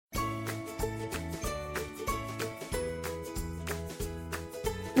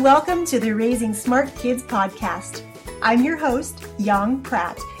Welcome to the Raising Smart Kids podcast. I'm your host, Yang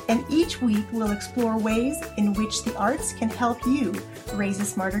Pratt, and each week we'll explore ways in which the arts can help you raise a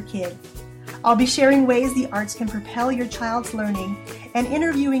smarter kid. I'll be sharing ways the arts can propel your child's learning and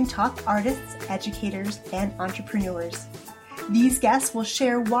interviewing top artists, educators, and entrepreneurs. These guests will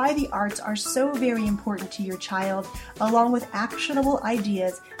share why the arts are so very important to your child, along with actionable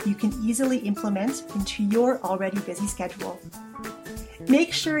ideas you can easily implement into your already busy schedule.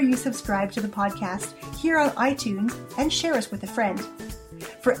 Make sure you subscribe to the podcast here on iTunes and share us with a friend.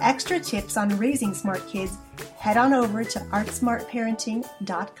 For extra tips on raising smart kids, head on over to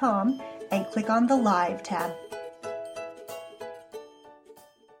artsmartparenting.com and click on the Live tab.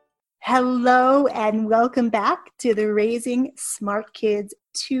 Hello and welcome back to the Raising Smart Kids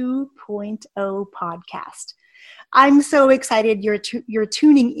 2.0 podcast. I'm so excited you're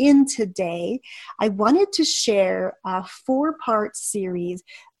tuning in today. I wanted to share a 4-part series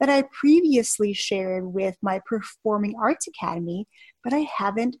that I previously shared with my Performing Arts Academy, but I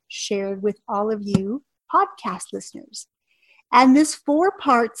haven't shared with all of you podcast listeners. And this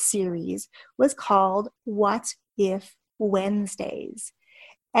 4-part series was called What If Wednesdays?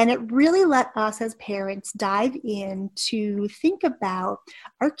 And it really let us as parents dive in to think about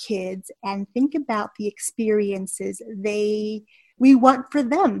our kids and think about the experiences we want for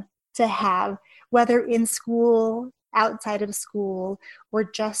them to have, whether in school, outside of school, or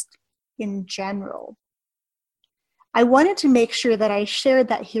just in general. I wanted to make sure that I shared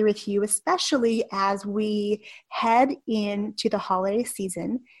that here with you, especially as we head into the holiday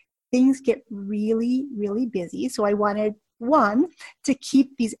season. Things get really, really busy. So I wanted, one, to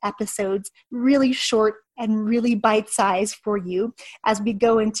keep these episodes really short and really bite-sized for you as we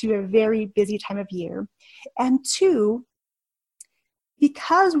go into a very busy time of year. And 2,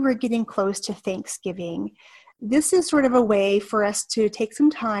 because we're getting close to Thanksgiving, this is sort of a way for us to take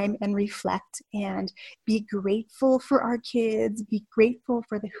some time and reflect and be grateful for our kids, be grateful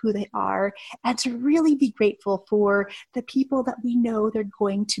for who they are, and to really be grateful for the people that we know they're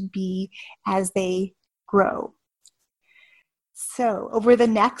going to be as they grow. So over the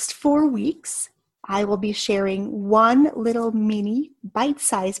next 4 weeks, I will be sharing one little mini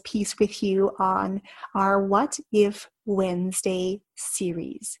bite-sized piece with you on our What If Wednesday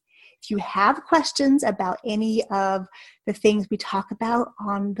series. If you have questions about any of the things we talk about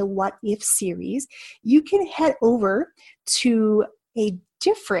on the What If series, you can head over to a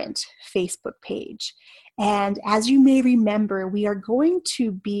different Facebook page. And as you may remember, we are going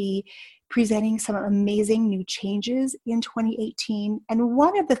to be presenting some amazing new changes in 2018. And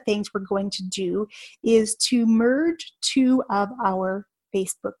one of the things we're going to do is to merge 2 of our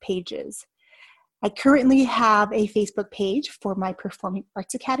Facebook pages. I currently have a Facebook page for my Performing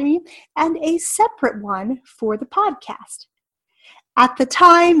Arts Academy and a separate one for the podcast. At the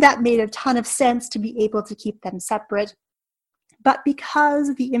time, that made a ton of sense to be able to keep them separate. But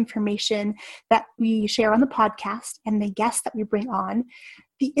because the information that we share on the podcast and the guests that we bring on,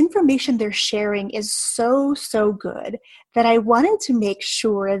 the information they're sharing is so good that I wanted to make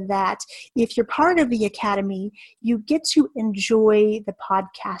sure that if you're part of the Academy, you get to enjoy the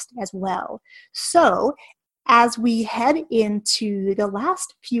podcast as well. So as we head into the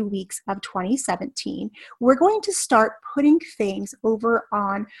last few weeks of 2017, we're going to start putting things over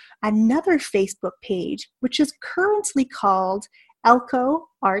on another Facebook page, which is currently called Elko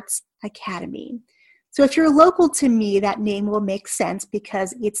Arts Academy. So if you're local to me, that name will make sense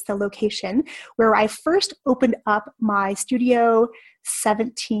because it's the location where I first opened up my studio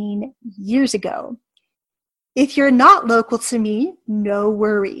 17 years ago. If you're not local to me, no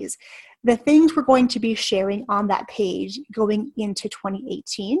worries. The things we're going to be sharing on that page going into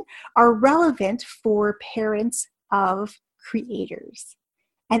 2018 are relevant for parents of creators.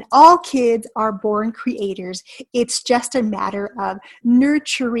 And all kids are born creators. It's just a matter of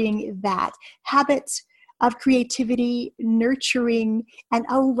nurturing that habit of creativity, nurturing and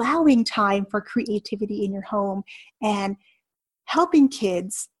allowing time for creativity in your home, and helping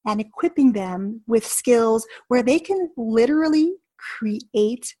kids and equipping them with skills where they can literally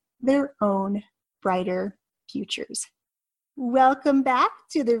create their own brighter futures. Welcome back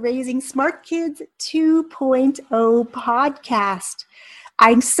to the Raising Smart Kids 2.0 podcast.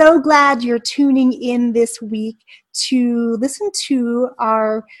 I'm so glad you're tuning in this week to listen to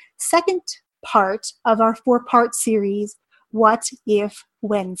our second part of our 4-part series, What If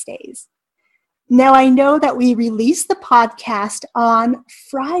Wednesdays? Now, I know that we release the podcast on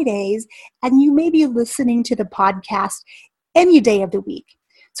Fridays, and you may be listening to the podcast any day of the week.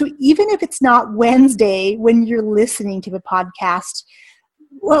 So even if it's not Wednesday when you're listening to the podcast,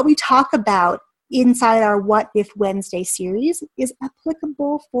 what we talk about inside our What If Wednesday series is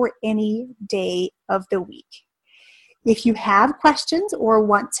applicable for any day of the week. If you have questions or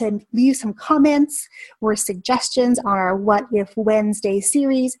want to leave some comments or suggestions on our What If Wednesday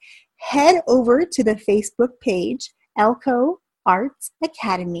series, head over to the Facebook page, Elko Arts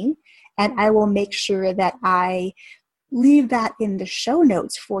Academy, and I will make sure that I leave that in the show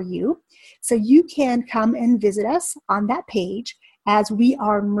notes for you so you can come and visit us on that page as we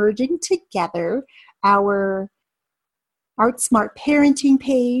are merging together our Art Smart Parenting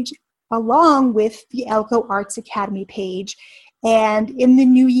page along with the Elko Arts Academy page. And in the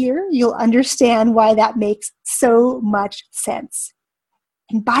new year, you'll understand why that makes so much sense.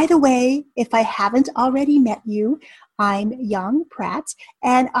 And by the way, if I haven't already met you, I'm Young Pratt,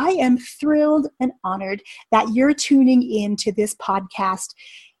 and I am thrilled and honored that you're tuning in to this podcast.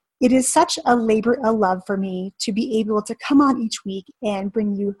 It is such a labor of love for me to be able to come on each week and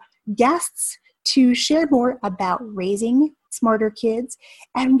bring you guests to share more about raising smarter kids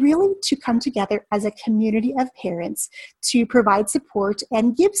and really to come together as a community of parents to provide support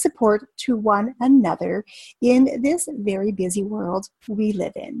and give support to one another in this very busy world we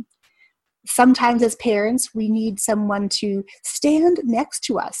live in. Sometimes as parents, we need someone to stand next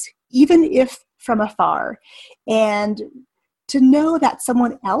to us, even if from afar, and to know that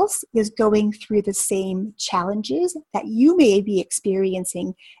someone else is going through the same challenges that you may be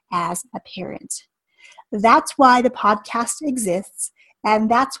experiencing as a parent. That's why the podcast exists, and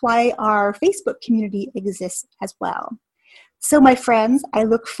that's why our Facebook community exists as well. So my friends, I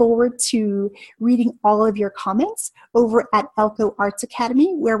look forward to reading all of your comments over at Elko Arts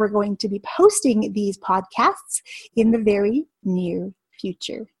Academy, where we're going to be posting these podcasts in the very near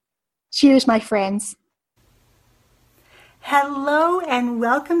future. Cheers, my friends. Hello and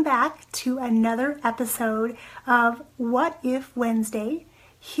welcome back to another episode of What If Wednesday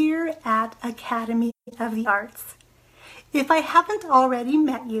here at Academy of the Arts. If I haven't already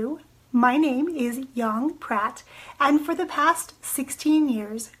met you, my name is Young Pratt, and for the past 16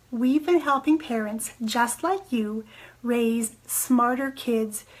 years, we've been helping parents just like you raise smarter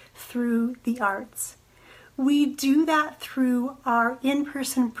kids through the arts. We do that through our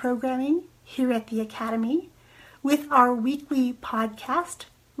in-person programming here at the Academy, with our weekly podcast,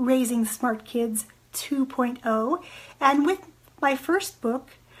 Raising Smart Kids 2.0, and with my first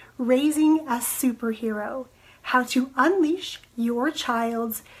book, Raising a Superhero, How to Unleash Your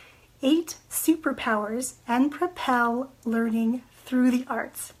Child's 8 Superpowers and Propel Learning Through the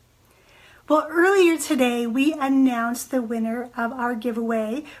Arts. Well, earlier today, we announced the winner of our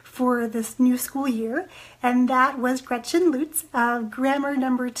giveaway for this new school year, and that was Gretchen Lutz of Grammar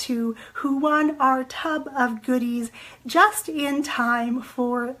Number 2, who won our tub of goodies just in time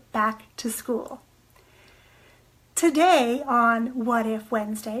for back to school. Today on What If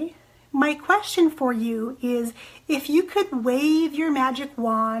Wednesday, my question for you is, if you could wave your magic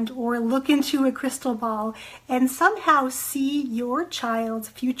wand or look into a crystal ball and somehow see your child's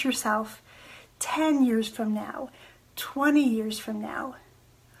future self 10 years from now, 20 years from now,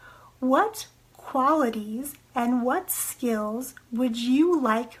 what qualities and what skills would you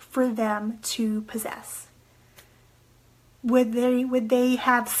like for them to possess? Would they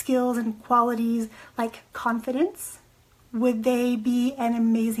have skills and qualities like confidence? Would they be an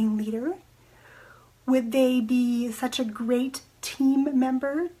amazing leader? Would they be such a great team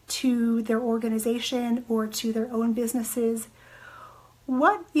member to their organization or to their own businesses?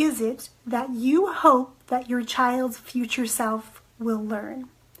 What is it that you hope that your child's future self will learn?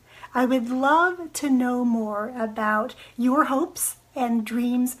 I would love to know more about your hopes and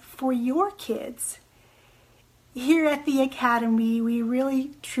dreams for your kids. Here at the Academy, we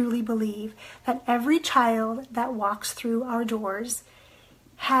really truly believe that every child that walks through our doors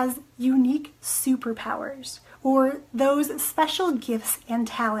has unique superpowers, or those special gifts and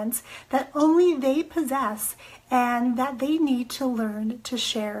talents that only they possess and that they need to learn to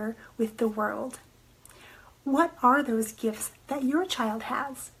share with the world. What are those gifts that your child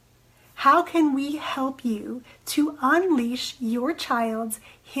has? How can we help you to unleash your child's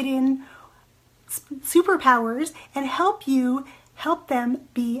hidden superpowers and help them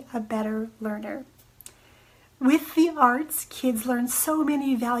be a better learner? With the arts, kids learn so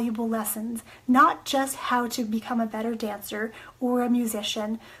many valuable lessons, not just how to become a better dancer or a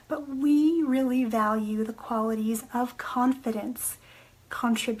musician, but we really value the qualities of confidence,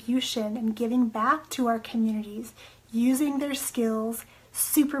 contribution, and giving back to our communities, using their skills,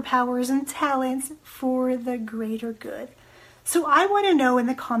 superpowers, and talents for the greater good. So I want to know in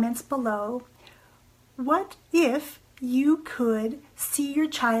the comments below, what if you could see your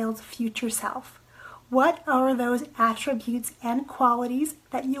child's future self? What are those attributes and qualities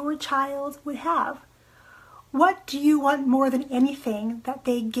that your child would have? What do you want more than anything that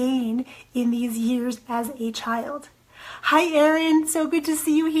they gain in these years as a child? Hi, Erin. So good to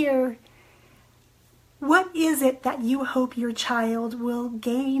see you here. What is it that you hope your child will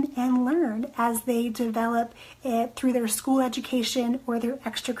gain and learn as they develop it through their school education or their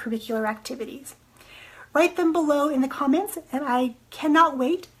extracurricular activities? Write them below in the comments, and I cannot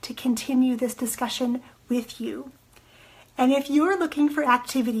wait to continue this discussion with you. And if you're looking for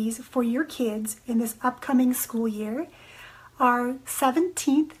activities for your kids in this upcoming school year, our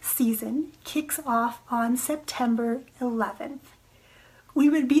 17th season kicks off on September 11th. We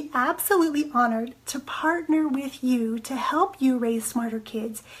would be absolutely honored to partner with you to help you raise smarter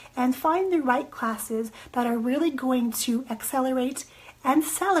kids and find the right classes that are really going to accelerate and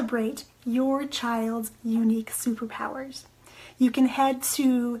celebrate your child's unique superpowers. You can head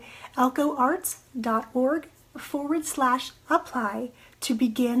to elcoarts.org/apply to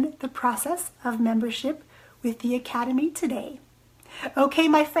begin the process of membership with the Academy today. Okay,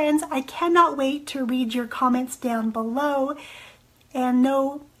 my friends, I cannot wait to read your comments down below and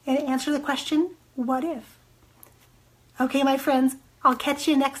answer the question, what if? Okay, my friends, I'll catch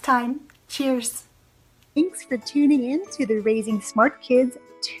you next time. Cheers. Thanks for tuning in to the Raising Smart Kids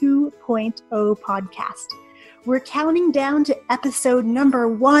 2.0 podcast. We're counting down to episode number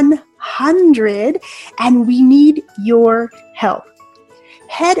 100, and we need your help.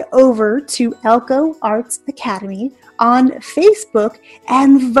 Head over to Elco Arts Academy on Facebook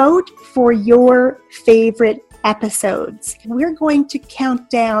and vote for your favorite episodes. We're going to count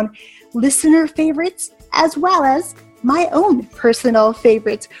down listener favorites as well as my own personal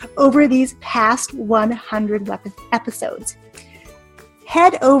favorites over these past 100 episodes.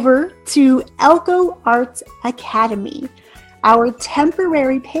 Head over to Elco Arts Academy, our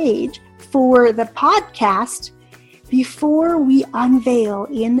temporary page for the podcast, before we unveil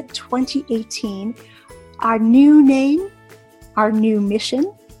in 2018 our new name, our new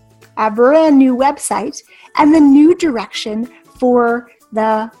mission, a brand new website, and the new direction for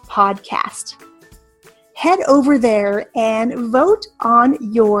the podcast. Head over there and vote on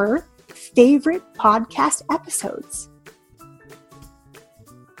your favorite podcast episodes.